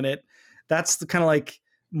on the planet. That's the kind of like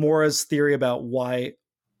Mora's theory about why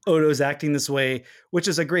Odo's acting this way, which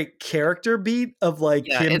is a great character beat of like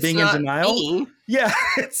him being in denial. Me. Yeah,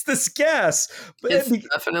 it's this gas. But it's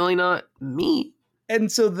definitely not me. And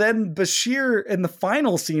so then Bashir in the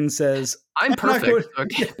final scene says, I'm perfect.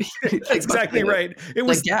 That's exactly right. It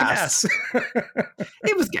was gas.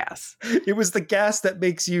 It was gas. It was the gas that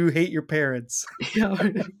makes you hate your parents.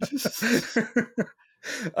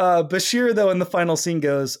 Bashir, though, in the final scene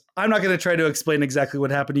goes, I'm not going to try to explain exactly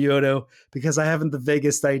what happened to you, Odo, because I haven't the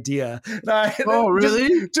vaguest idea.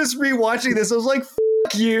 Really? Just rewatching this, I was like,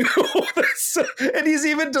 you. And he's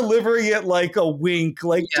even delivering it like a wink,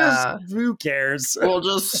 like just who cares? Well,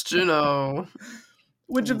 just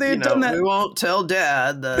which if they had done that, we won't tell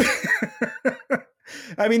Dad that.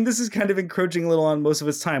 I mean, this is kind of encroaching a little on most of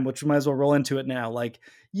his time, which we might as well roll into it now. Like,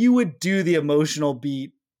 you would do the emotional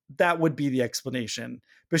beat, that would be the explanation.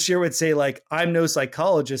 Bashir would say, like, I'm no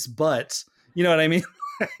psychologist, but you know what I mean?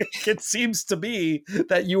 It seems to be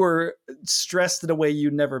that you were stressed in a way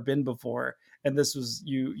you'd never been before. And this was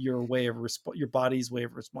your way of your body's way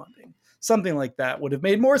of responding. Something like that would have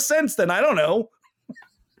made more sense than, I don't know.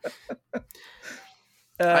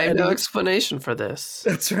 I have no explanation for this.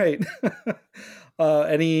 That's right.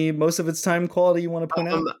 Any most of its time quality you want to point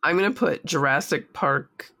out? I'm going to put Jurassic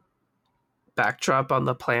Park backdrop on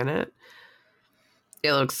the planet.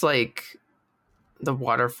 It looks like the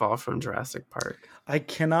waterfall from Jurassic Park. I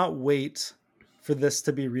cannot wait for this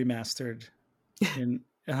to be remastered in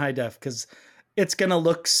high def, because it's going to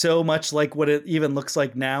look so much like what it even looks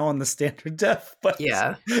like now on the standard def. But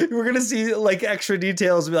we're going to see like extra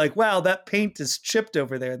details and be like, wow, that paint is chipped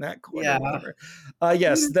over there in that corner. Yeah.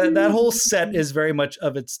 Yes, that whole set is very much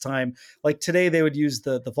of its time. Like today they would use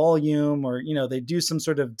the volume, or, they do some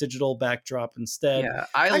sort of digital backdrop instead. Yeah,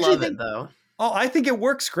 I love it though. Oh, I think it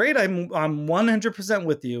works great. I'm 100%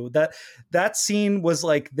 with you. That scene was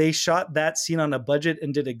like they shot that scene on a budget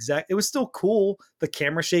and did it was still cool. The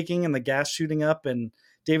camera shaking and the gas shooting up, and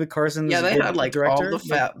David Carson. Yeah, they had like director.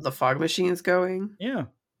 all the fog machines going. Yeah,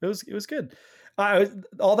 it was good.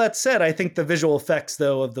 All that said, I think the visual effects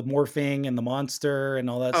though of the morphing and the monster and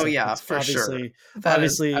all that. Oh yeah, for sure. That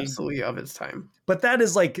is absolutely of its time. But that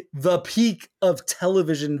is like the peak of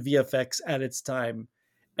television VFX at its time.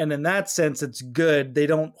 And in that sense, it's good. They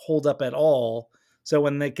don't hold up at all. So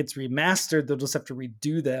when it gets remastered, they'll just have to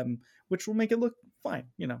redo them, which will make it look fine.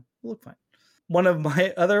 Look fine. One of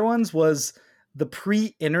my other ones was the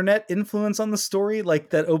pre-internet influence on the story,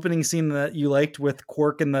 like that opening scene that you liked with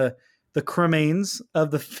Quark and the cremains of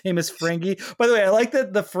the famous Ferengi. By the way, I like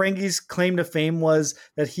that the Ferengi's claim to fame was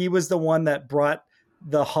that he was the one that brought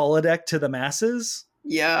the holodeck to the masses.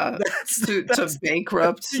 Yeah, to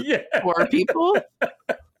bankrupt poor people.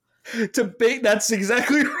 That's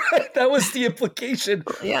exactly right. That was the implication.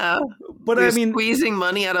 Yeah, but I mean, squeezing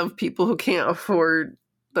money out of people who can't afford,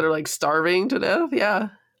 that are like starving to death. Yeah,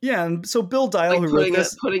 and so Bill Dial, like who wrote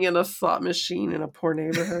this, putting in a slot machine in a poor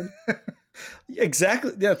neighborhood.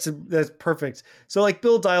 Exactly. That's perfect. So like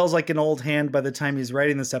Bill Dial's like an old hand by the time he's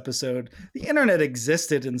writing this episode. The internet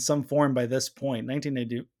existed in some form by this point,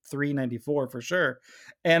 1993, 94 for sure.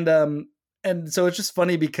 And so it's just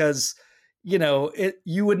funny because,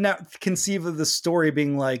 you would not conceive of the story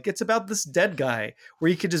being like, it's about this dead guy, where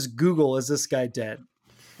you could just Google, is this guy dead?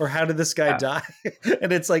 Or how did this guy die?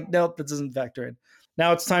 And it's like, nope, that doesn't factor in.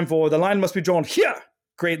 Now it's time for the line must be drawn here.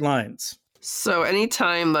 Great lines. So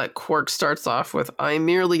anytime that Quark starts off with, I'm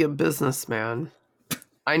merely a businessman,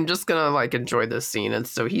 I'm just going to enjoy this scene. And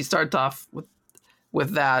so he starts off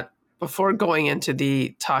with that before going into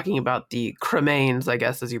the talking about the cremains, I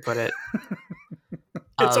guess, as you put it.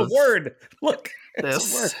 It's a word. Look,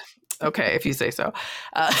 it's a word. Okay, if you say so.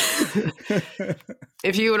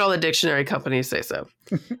 If you and all the dictionary companies say so.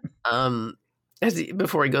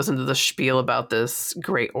 Before he goes into the spiel about this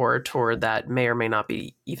great orator that may or may not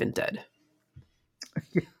be even dead.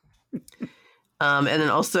 And then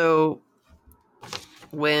also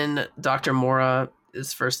when Dr. Mora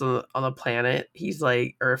is first on the planet, he's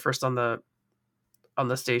like, or first on the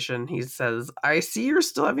station, he says, I see you're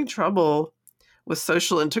still having trouble with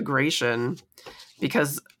social integration,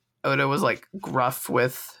 because Odo was like gruff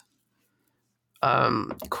with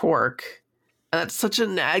Quark, and that's such a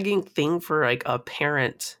nagging thing for like a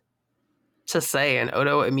parent to say, and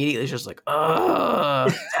Odo immediately is just like, oh,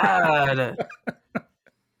 Dad.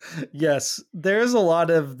 Yes, there's a lot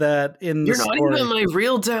of that in the story. You're not even my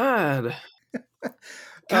real dad.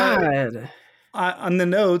 God. On the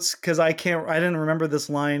notes, because I didn't remember this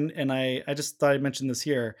line, and I just thought I'd mention this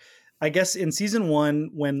here. I guess in season 1,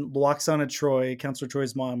 when Lwaxana Troi, Counselor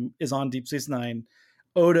Troy's mom, is on Deep Space Nine,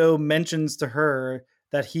 Odo mentions to her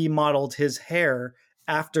that he modeled his hair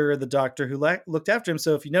after the doctor who looked after him.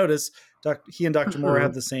 So if you notice, he and Dr. Mora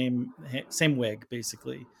have the same wig,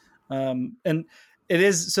 basically. And it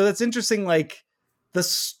is, so that's interesting. Like the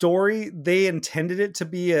story, they intended it to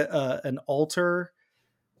be an alter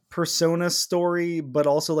persona story, but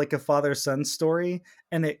also like a father-son story.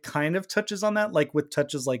 And it kind of touches on that, like with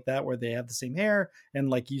touches like that, where they have the same hair. And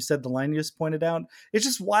like you said, the line you just pointed out, it's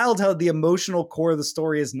just wild how the emotional core of the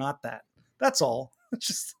story is not that. That's all. It's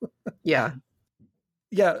just, yeah.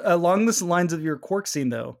 Yeah. Along the lines of your Quark scene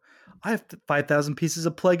though, I have 5,000 pieces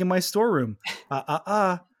of plague in my storeroom.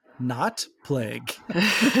 Not plague.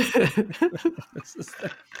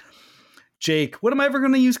 Jake, what am I ever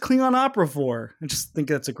going to use Klingon opera for? I just think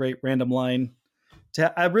that's a great random line.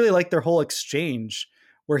 I really like their whole exchange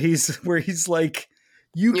where he's like,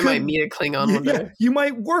 you might meet a Klingon one day. You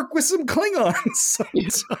might work with some Klingons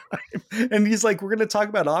sometime. And he's like, we're going to talk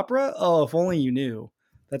about opera? Oh, if only you knew.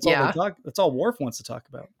 That's all Worf wants to talk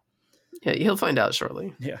about. Yeah, he'll find out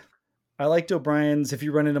shortly. Yeah. I liked O'Brien's, if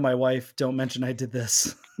you run into my wife, don't mention I did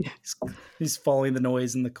this. He's following the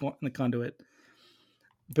noise in the conduit.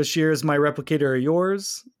 Bashir's my replicator are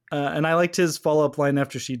yours. And I liked his follow-up line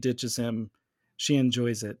after she ditches him. She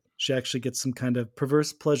enjoys it. She actually gets some kind of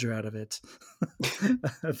perverse pleasure out of it,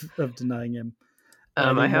 of denying him.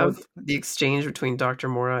 I have the exchange between Dr.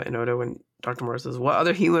 Mora and Odo, and Dr. Mora says, what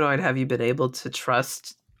other humanoid have you been able to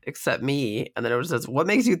trust except me? And then Odo says, what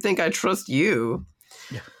makes you think I trust you?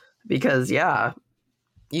 Yeah. Because,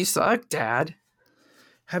 you suck, Dad.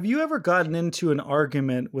 Have you ever gotten into an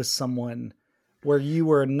argument with someone where you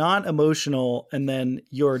were not emotional and then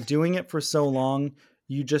you're doing it for so long,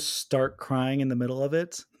 you just start crying in the middle of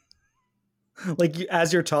it? Like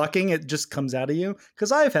as you're talking, it just comes out of you?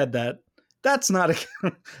 Because I've had that that's not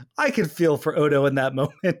a. I could feel for Odo in that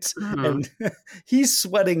moment, and he's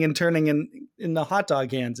sweating and turning in the hot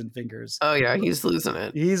dog hands and fingers. Oh yeah, he's losing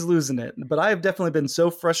it. He's losing it. But I have definitely been so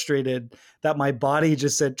frustrated that my body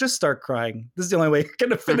just said, "Just start crying. This is the only way you're going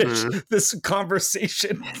to finish this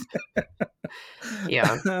conversation."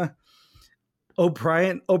 Yeah.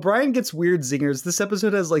 O'Brien gets weird zingers. This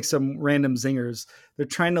episode has like some random zingers. They're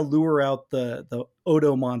trying to lure out the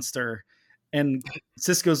Odo monster. And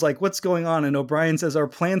Sisko's like, "What's going on?" And O'Brien says, "Our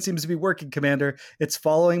plan seems to be working, Commander. It's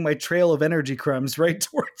following my trail of energy crumbs right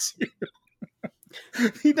towards you."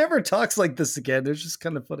 He never talks like this again. It's just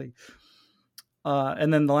kind of funny.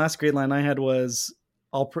 And then the last great line I had was,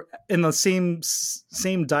 in the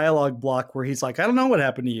same dialogue block where he's like, "I don't know what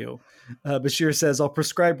happened to you." Bashir says, "I'll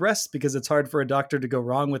prescribe rest because it's hard for a doctor to go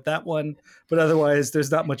wrong with that one. But otherwise,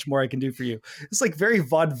 there's not much more I can do for you." It's like very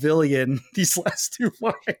vaudevillian, these last two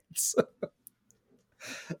lines.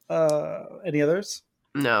 Any others?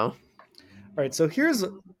 No. All right, so here's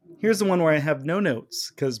the one where I have no notes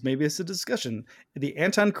because maybe it's a discussion. The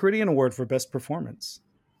Anton Caridian Award for Best Performance.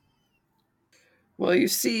 Well, you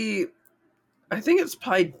see, I think it's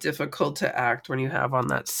probably difficult to act when you have on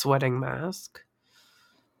that sweating mask.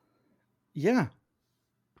 Yeah.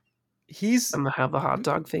 And have the hot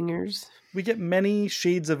dog fingers. We get many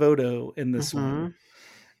shades of Odo in this one.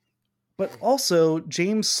 But also,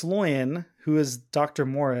 James Sloyan, who is Dr.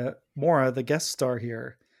 Mora, the guest star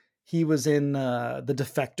here, he was in The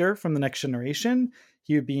Defector from The Next Generation.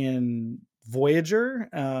 He would be in Voyager.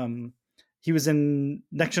 He was in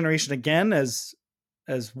Next Generation again as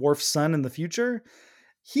Worf's son in the future.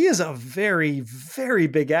 He is a very, very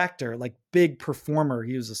big actor, like big performer.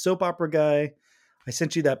 He was a soap opera guy. I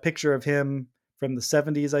sent you that picture of him from the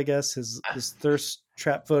 70s, I guess, his thirst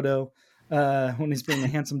trap photo when he's being a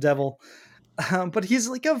handsome devil. But he's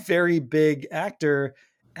like a very big actor.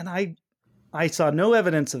 And I saw no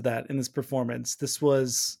evidence of that in this performance. This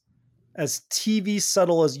was as TV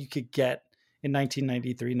subtle as you could get in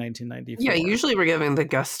 1993, 1994. Yeah, usually we're giving the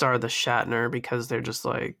guest star the Shatner because they're just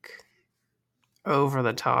like over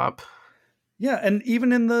the top. Yeah, and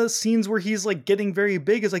even in the scenes where he's like getting very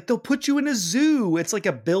big, it's like they'll put you in a zoo. It's like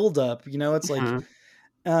a buildup, you know. It's like,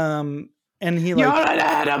 and he like, "You're an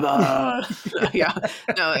animal." Yeah,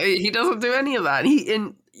 no, he doesn't do any of that.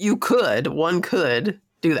 One could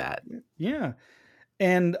do that. Yeah,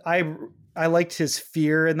 and I liked his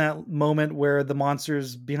fear in that moment where the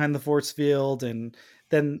monster's behind the force field, and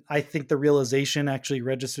then I think the realization actually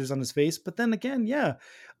registers on his face. But then again, yeah.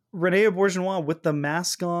 Rene Auberjonois with the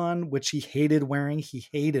mask on, which he hated wearing. He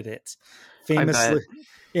hated it. Famously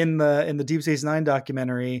in the Deep Space Nine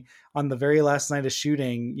documentary, on the very last night of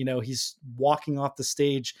shooting, you know, he's walking off the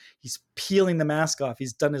stage. He's peeling the mask off.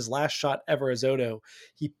 He's done his last shot ever as Odo.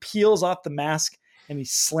 He peels off the mask and he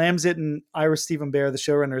slams it in Ira Stephen Bear, the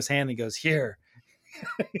showrunner's hand. And he goes, "Here."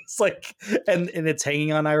 It's like, and it's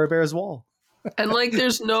hanging on Ira Bear's wall. And like,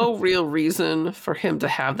 there's no real reason for him to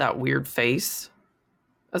have that weird face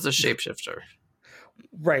as a shapeshifter.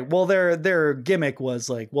 Right. Well, their gimmick was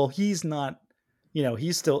like, well, he's not, you know,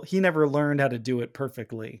 he never learned how to do it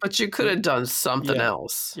perfectly. But you could have done something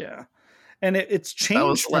else. Yeah. And it's changed. That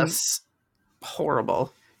was less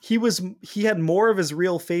horrible. He had more of his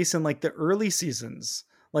real face in like the early seasons,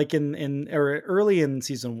 like early in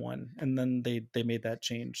season 1. And then they made that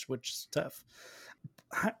change, which is tough.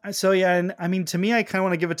 So yeah, and I mean, to me, I kind of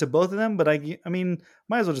want to give it to both of them, but I mean,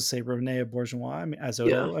 might as well just say Rene Auberjonois as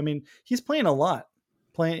Odo. Yeah. I mean, he's playing a lot.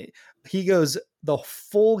 He goes the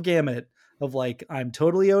full gamut of like, I'm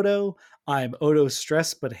totally Odo. I'm Odo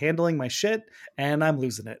stressed, but handling my shit, and I'm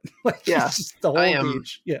losing it. Like, yeah, just the whole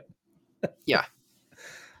beach. Yeah, yeah.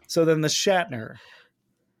 So then the Shatner.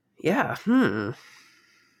 Yeah. Who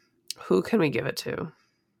can we give it to?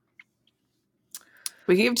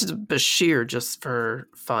 We can give it to Bashir just for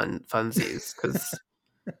funsies, because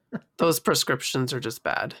those prescriptions are just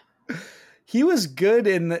bad. He was good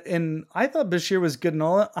in I thought Bashir was good in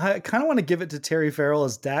all. I kind of want to give it to Terry Farrell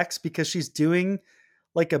as Dax because she's doing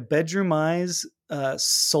like a Bedroom Eyes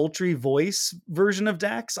sultry voice version of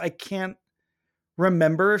Dax. I can't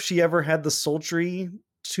remember if she ever had the sultry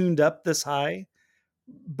tuned up this high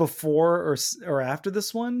before or after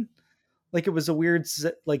this one. Like it was a weird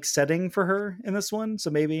setting for her in this one. So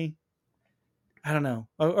maybe, I don't know.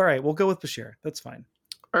 All right, we'll go with Bashir. That's fine.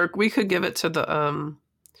 Or we could give it to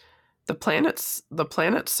the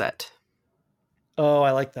planet set. Oh,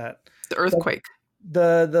 I like that. The earthquake.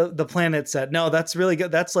 The planet set. No, that's really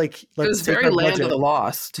good. That's like it was very Land of the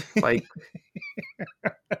Lost. Like,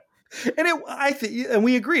 and I think, and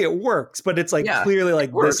we agree, it works. But it's like clearly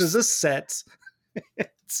like this is a set.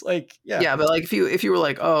 It's like, yeah, but like if you were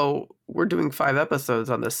like, oh, we're doing 5 episodes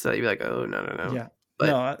on this set, you're like, oh, no. Yeah. But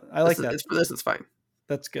no, I like that. For this, it's fine.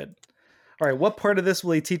 That's good. All right. What part of this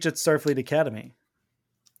will he teach at Starfleet Academy?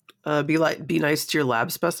 Be nice to your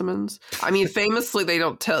lab specimens. I mean, famously, they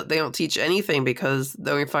don't teach anything because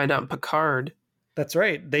then we find out in Picard. That's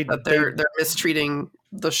right. They're mistreating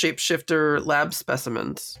the shapeshifter lab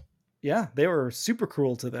specimens. Yeah, they were super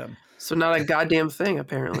cruel to them. So not a goddamn thing,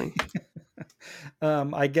 apparently.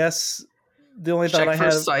 I guess the only thought Check I for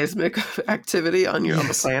have seismic activity on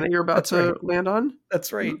the planet you're about to land on.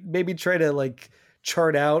 That's right. Maybe try to like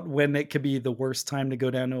chart out when it could be the worst time to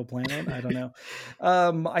go down to a planet. I don't know.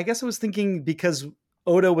 I guess I was thinking because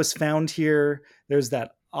Odo was found here, there's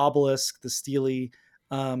that obelisk, the Stele,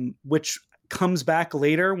 which comes back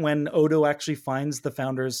later when Odo actually finds the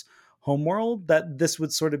Founder's homeworld, that this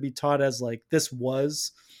would sort of be taught as like this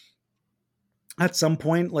was at some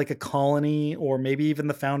point like a colony, or maybe even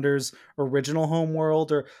the Founder's original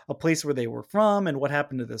homeworld, or a place where they were from and what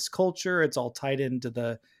happened to this culture. It's all tied into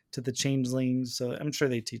the changelings, so I'm sure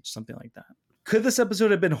they teach something like that. Could this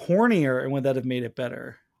episode have been hornier, and would that have made it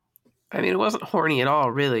better? I mean, it wasn't horny at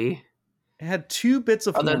all, really. It had 2 bits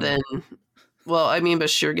of other horny. than, well, I mean,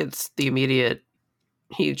 Bashir gets the immediate,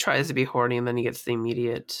 he tries to be horny and then he gets the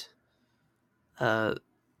immediate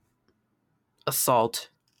assault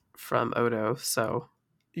from Odo, so.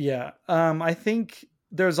 Yeah, I think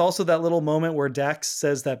there's also that little moment where Dax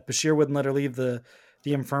says that Bashir wouldn't let her leave the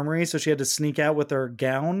infirmary, so she had to sneak out with her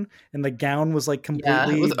gown, and the gown was like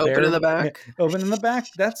completely it was open in the back. Yeah, open in the back.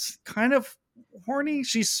 That's kind of horny.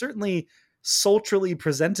 She's certainly sultrily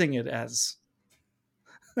presenting it as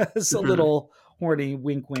a little horny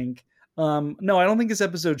wink wink. No, I don't think this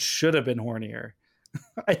episode should have been hornier.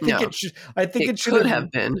 I think it should. I think it should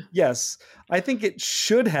have been. Yes, I think it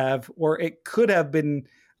should have, or it could have been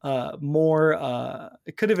more.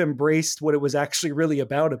 It could have embraced what it was actually really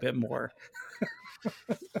about a bit more.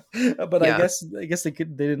 But yeah. I guess they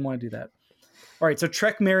didn't want to do that. All right, so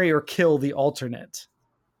Trek, marry, or kill the alternate.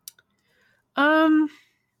 I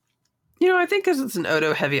think because it's an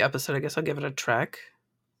Odo heavy episode, I guess I'll give it a Trek.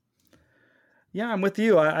 Yeah, I'm with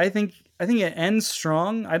you. I think it ends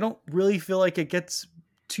strong. I don't really feel like it gets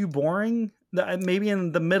too boring. Maybe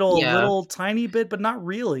in the middle, a little tiny bit, but not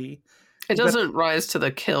really. It doesn't rise to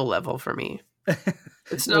the kill level for me.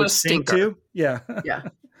 It's not a stinker. Too? Yeah. Yeah.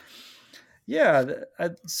 Yeah,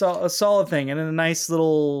 a solid thing, and a nice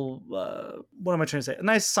little, what am I trying to say? A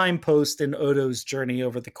nice signpost in Odo's journey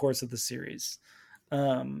over the course of the series.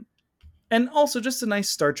 And also just a nice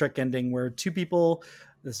Star Trek ending where 2 people,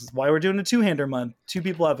 this is why we're doing a 2-hander month, 2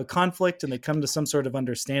 people have a conflict and they come to some sort of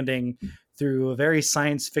understanding through a very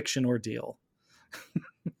science fiction ordeal,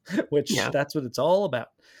 which that's what it's all about.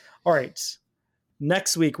 All right.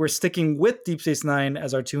 Next week, we're sticking with Deep Space Nine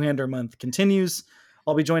as our 2-hander month continues.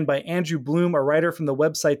 I'll be joined by Andrew Bloom, a writer from the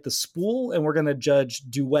website The Spool, and we're going to judge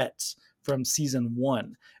Duet from season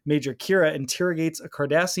 1. Major Kira interrogates a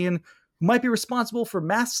Cardassian who might be responsible for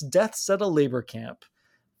mass deaths at a labor camp.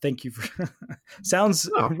 Thank you for sounds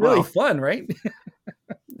really fun, right?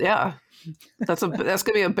 Yeah. That's going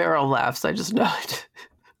to be a barrel of laughs. I just know it.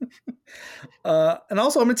 And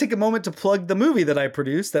also I'm going to take a moment to plug the movie that I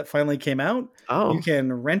produced that finally came out. Oh. You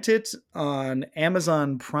can rent it on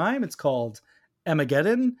Amazon Prime. It's called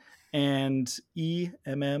Emageddon, and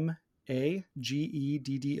EMMAGEDDON.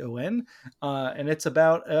 And it's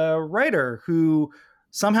about a writer who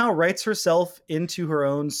somehow writes herself into her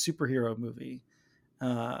own superhero movie.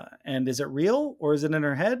 And is it real or is it in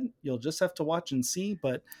her head? You'll just have to watch and see.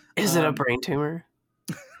 But is it a brain tumor?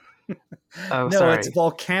 No, sorry. It's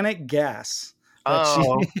volcanic gas.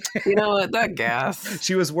 You know what? That gas.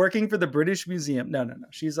 She was working for the British Museum. No.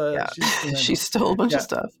 She stole a bunch of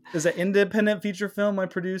stuff. There's an independent feature film I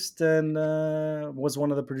produced and was one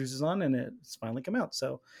of the producers on, and it's finally come out.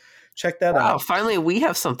 So check that out. Wow, finally we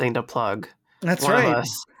have something to plug. That's one right. Of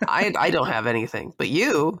us. I don't have anything, but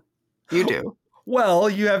you do. Well,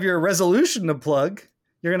 you have your resolution to plug.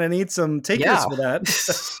 You're going to need some takers for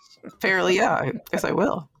that. Apparently, yeah. I guess I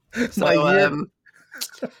will. So,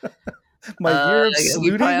 my year of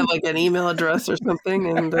we probably have like an email address or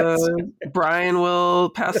something, and Brian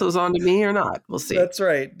will pass those on to me or not. We'll see. That's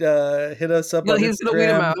right. Hit us up on he's Instagram. Gonna weed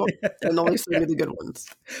them out and only send me the good ones.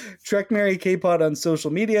 Trek Mary K-Pod on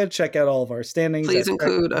social media. Check out all of our standings. Please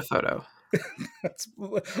include a photo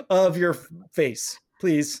of your face.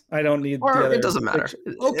 Please, I don't need. Or the other it doesn't matter.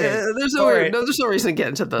 Okay, there's no reason to get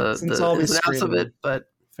into the announcement of it,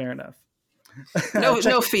 but fair enough.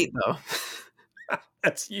 No feet though.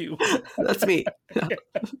 That's you. That's me.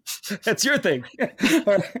 That's your thing.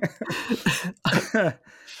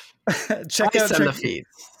 Check out the feet.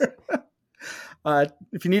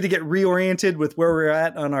 If you need to get reoriented with where we're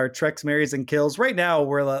at on our Treks, Marries, and Kills, right now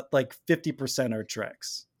we're at like 50% are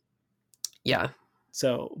Treks. Yeah.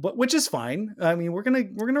 So, but which is fine. I mean, we're gonna Is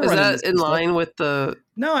run. Is that in line with the?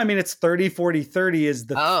 No, I mean it's 30, 40, 30 is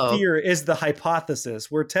the fear, is the hypothesis.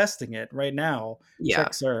 We're testing it right now. Yeah.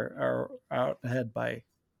 Treks are out ahead by.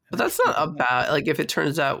 But that's not a bad. Like if it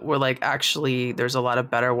turns out we're like actually there's a lot of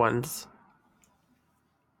better ones,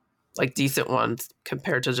 like decent ones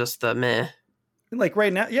compared to just the meh. Like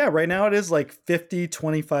right now, yeah, right now it is like 50,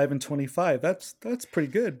 25, and 25. That's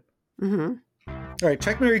pretty good. Mm-hmm. All right,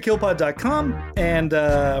 check marrykillpod.com and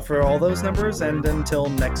for all those numbers. And until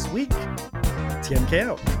next week, TMK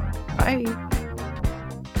out. Bye.